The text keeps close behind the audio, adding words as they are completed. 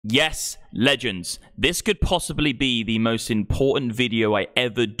Yes, legends, this could possibly be the most important video I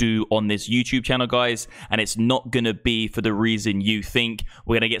ever do on this YouTube channel, guys, and it's not going to be for the reason you think.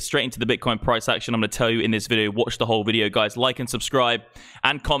 We're going to get straight into the Bitcoin price action. I'm going to tell you in this video. Watch the whole video, guys. Like and subscribe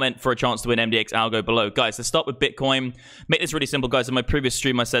and comment for a chance to win MDX algo below. Guys, let's start with Bitcoin. Make this really simple, guys. In my previous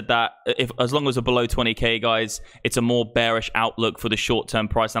stream, I said that as long as we're below 20k, guys, it's a more bearish outlook for the short-term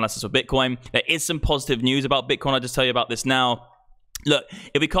price analysis of Bitcoin. There is some positive news about Bitcoin. I'll just tell you about this now. Look,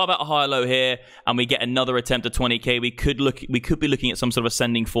 if we carve out a higher low here and we get another attempt at 20k, we could be looking at some sort of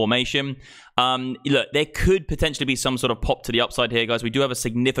ascending formation. Look, there could potentially be some sort of pop to the upside here, guys. We do have a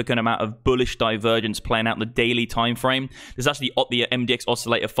significant amount of bullish divergence playing out in the daily time frame. There's actually the MDX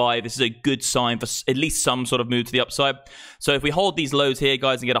oscillator 5. This is a good sign for at least some sort of move to the upside. So if we hold these lows here,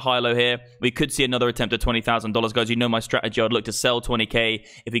 guys, and get a higher low here, we could see another attempt at $20,000, guys. You know my strategy. I'd look to sell 20k.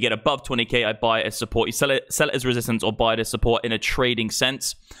 If we get above 20k, I buy it as support. You sell it as resistance or buy it as support in a trading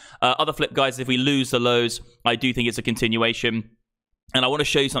sense. Other flip, guys, if we lose the lows, I do think it's a continuation. And I want to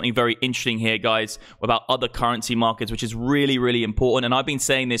show you something very interesting here, guys, about other currency markets, which is really, really important. And I've been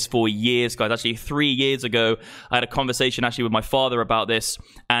saying this for years, guys. Actually, 3 years ago, I had a conversation actually with my father about this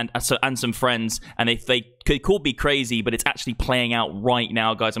and some friends. And they called me crazy, but it's actually playing out right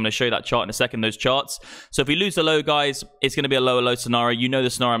now, guys. I'm going to show you that chart in a second, those charts. So if we lose the low, guys, it's going to be a lower low scenario. You know the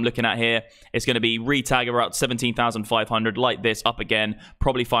scenario I'm looking at here. It's going to be retag about 17,500 like this, up again,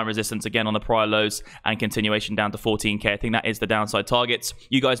 probably find resistance again on the prior lows and continuation down to 14k. I think that is the downside targets.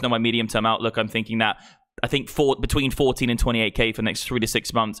 You guys know my medium-term outlook. I'm thinking that between 14 and 28k for the next 3 to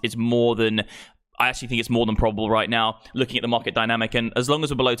 6 months is more than... I actually think it's more than probable right now, looking at the market dynamic. And as long as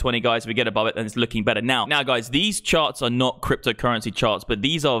we're below 20, guys, if we get above it, then it's looking better. Now, guys, these charts are not cryptocurrency charts, but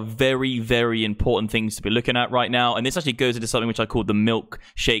these are very, very important things to be looking at right now. And this actually goes into something which I call the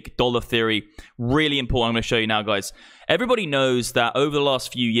milkshake dollar theory. Really important. I'm going to show you now, guys. Everybody knows that over the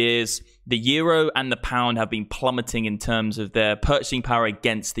last few years, the euro and the pound have been plummeting in terms of their purchasing power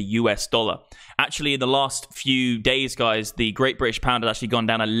against the US dollar. Actually, in the last few days, guys, the Great British Pound has actually gone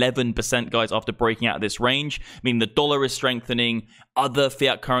down 11%, guys, after breaking out of this range. Meaning the dollar is strengthening, other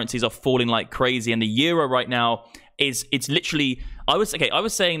fiat currencies are falling like crazy, and the euro right now it's literally... I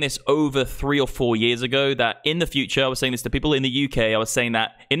was saying this over 3 or 4 years ago, that in the future, I was saying this to people in the UK, I was saying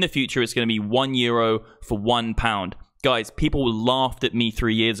that in the future it's going to be €1 for £1. Guys, people laughed at me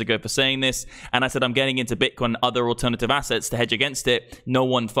 3 years ago for saying this, and I said I'm getting into Bitcoin and other alternative assets to hedge against it. No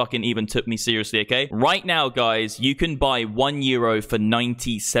one fucking even took me seriously, okay? Right now, guys, you can buy €1 for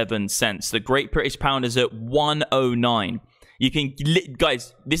 97 cents. The Great British Pound is at 109. You can,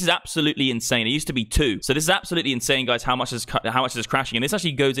 guys, this is absolutely insane. It used to be 2. So this is absolutely insane, guys, how much is crashing. And this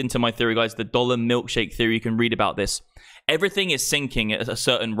actually goes into my theory, guys, the dollar milkshake theory. You can read about this. Everything is sinking at a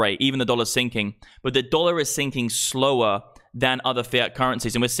certain rate. Even the dollar's sinking. But the dollar is sinking slower than other fiat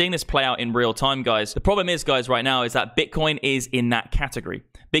currencies. And we're seeing this play out in real time, guys. The problem is, guys, right now is that Bitcoin is in that category.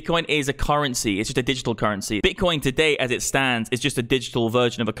 Bitcoin is a currency. It's just a digital currency. Bitcoin today, as it stands, is just a digital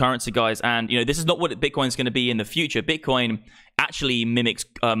version of a currency, guys. And, you know, this is not what Bitcoin's going to be in the future. Bitcoin actually mimics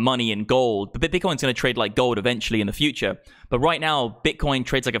money and gold. But Bitcoin's going to trade like gold eventually in the future. But right now, Bitcoin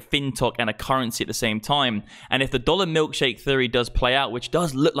trades like a fintech and a currency at the same time. And if the dollar milkshake theory does play out, which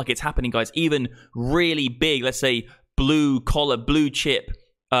does look like it's happening, guys, even really big, let's say blue collar, blue chip,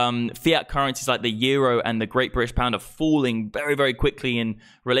 fiat currencies like the euro and the Great British Pound are falling very, very quickly in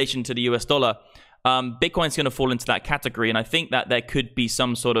relation to the US dollar. Bitcoin's going to fall into that category, and I think that there could be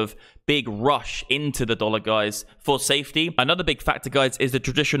some sort of big rush into the dollar, guys, for safety. Another big factor, guys, is the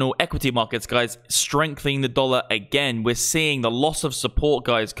traditional equity markets, guys, strengthening the dollar again. We're seeing the loss of support,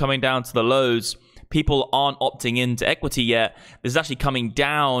 guys, coming down to the lows. People aren't opting into equity yet. This is actually coming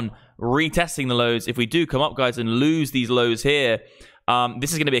down, retesting the lows. If we do come up, guys, and lose these lows here,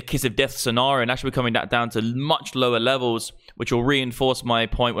 this is going to be a kiss of death scenario, and actually we're coming down to much lower levels, which will reinforce my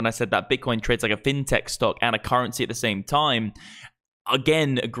point when I said that Bitcoin trades like a fintech stock and a currency at the same time.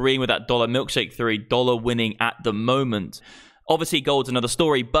 Again, agreeing with that dollar milkshake theory, dollar winning at the moment. Obviously, gold's another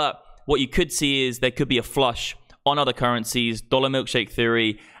story, but what you could see is there could be a flush on other currencies, dollar milkshake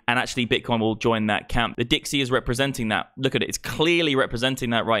theory, and actually Bitcoin will join that camp. The Dixie is representing that. Look at it. It's clearly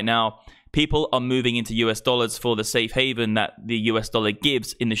representing that right now. People are moving into US dollars for the safe haven that the US dollar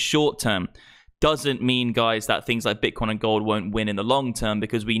gives in the short term. Doesn't mean, guys, that things like Bitcoin and gold won't win in the long term,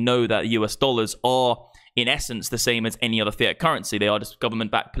 because we know that US dollars are, in essence, the same as any other fiat currency. They are just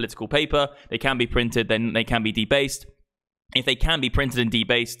government-backed political paper. They can be printed, then they can be debased. If they can be printed and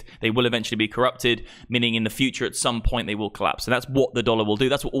debased, they will eventually be corrupted, meaning in the future, at some point, they will collapse. And that's what the dollar will do.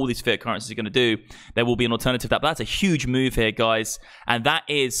 That's what all these fiat currencies are going to do. There will be an alternative to that. But that's a huge move here, guys. And that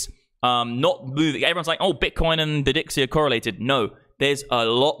is not moving. Everyone's like, oh, Bitcoin and the Dixie are correlated. No, there's a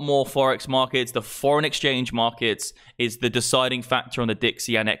lot more forex markets. The foreign exchange markets is the deciding factor on the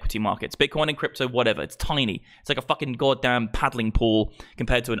Dixie and equity markets. Bitcoin and crypto, whatever, it's tiny. It's like a fucking goddamn paddling pool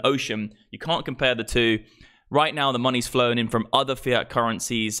compared to an ocean. You can't compare the two. Right now, the money's flowing in from other fiat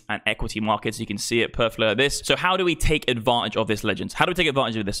currencies and equity markets. You can see it perfectly like this. So how do we take advantage of this, legends? How do we take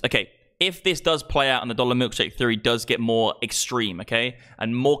advantage of this? Okay, if this does play out and the dollar milkshake theory does get more extreme, okay,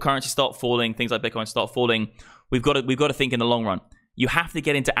 and more currencies start falling, things like Bitcoin start falling, we've got to think in the long run. You have to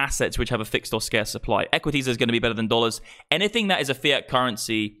get into assets which have a fixed or scarce supply. Equities is going to be better than dollars. Anything that is a fiat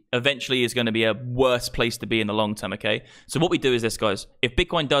currency eventually is going to be a worse place to be in the long term, okay? So what we do is this, guys. If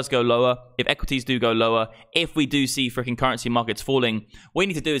Bitcoin does go lower, if equities do go lower, if we do see freaking currency markets falling, what you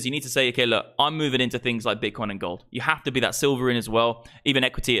need to do is you need to say, okay, look, I'm moving into things like Bitcoin and gold. You have to be that silver in as well. Even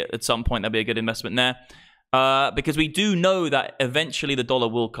equity at some point, that'd be a good investment there. Because we do know that eventually the dollar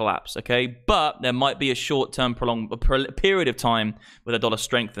will collapse, okay? But there might be a short-term prolonged period of time where the dollar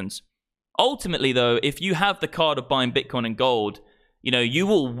strengthens. Ultimately, though, if you have the card of buying Bitcoin and gold, you know, you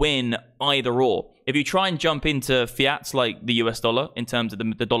will win either or. If you try and jump into fiats like the US dollar, in terms of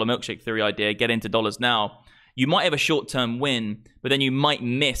the dollar milkshake theory idea, get into dollars now, you might have a short-term win, but then you might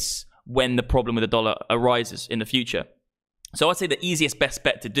miss when the problem with the dollar arises in the future. So I'd say the easiest, best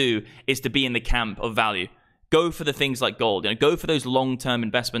bet to do is to be in the camp of value. Go for the things like gold, you know, go for those long-term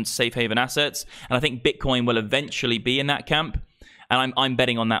investments, safe haven assets. And I think Bitcoin will eventually be in that camp. And I'm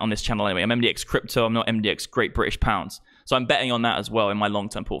betting on that on this channel anyway. I'm MDX crypto, I'm not MDX Great British Pounds. So I'm betting on that as well in my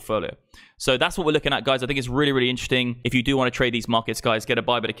long-term portfolio. So that's what we're looking at, guys. I think it's really, really interesting. If you do want to trade these markets, guys, get a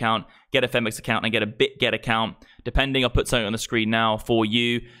Bybit account, get a Phemex account, and get a BitGet account. Depending, I'll put something on the screen now for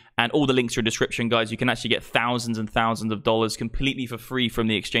you. And all the links are in the description, guys. You can actually get thousands and thousands of dollars completely for free from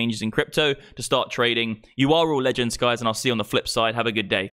the exchanges in crypto to start trading. You are all legends, guys, and I'll see you on the flip side. Have a good day.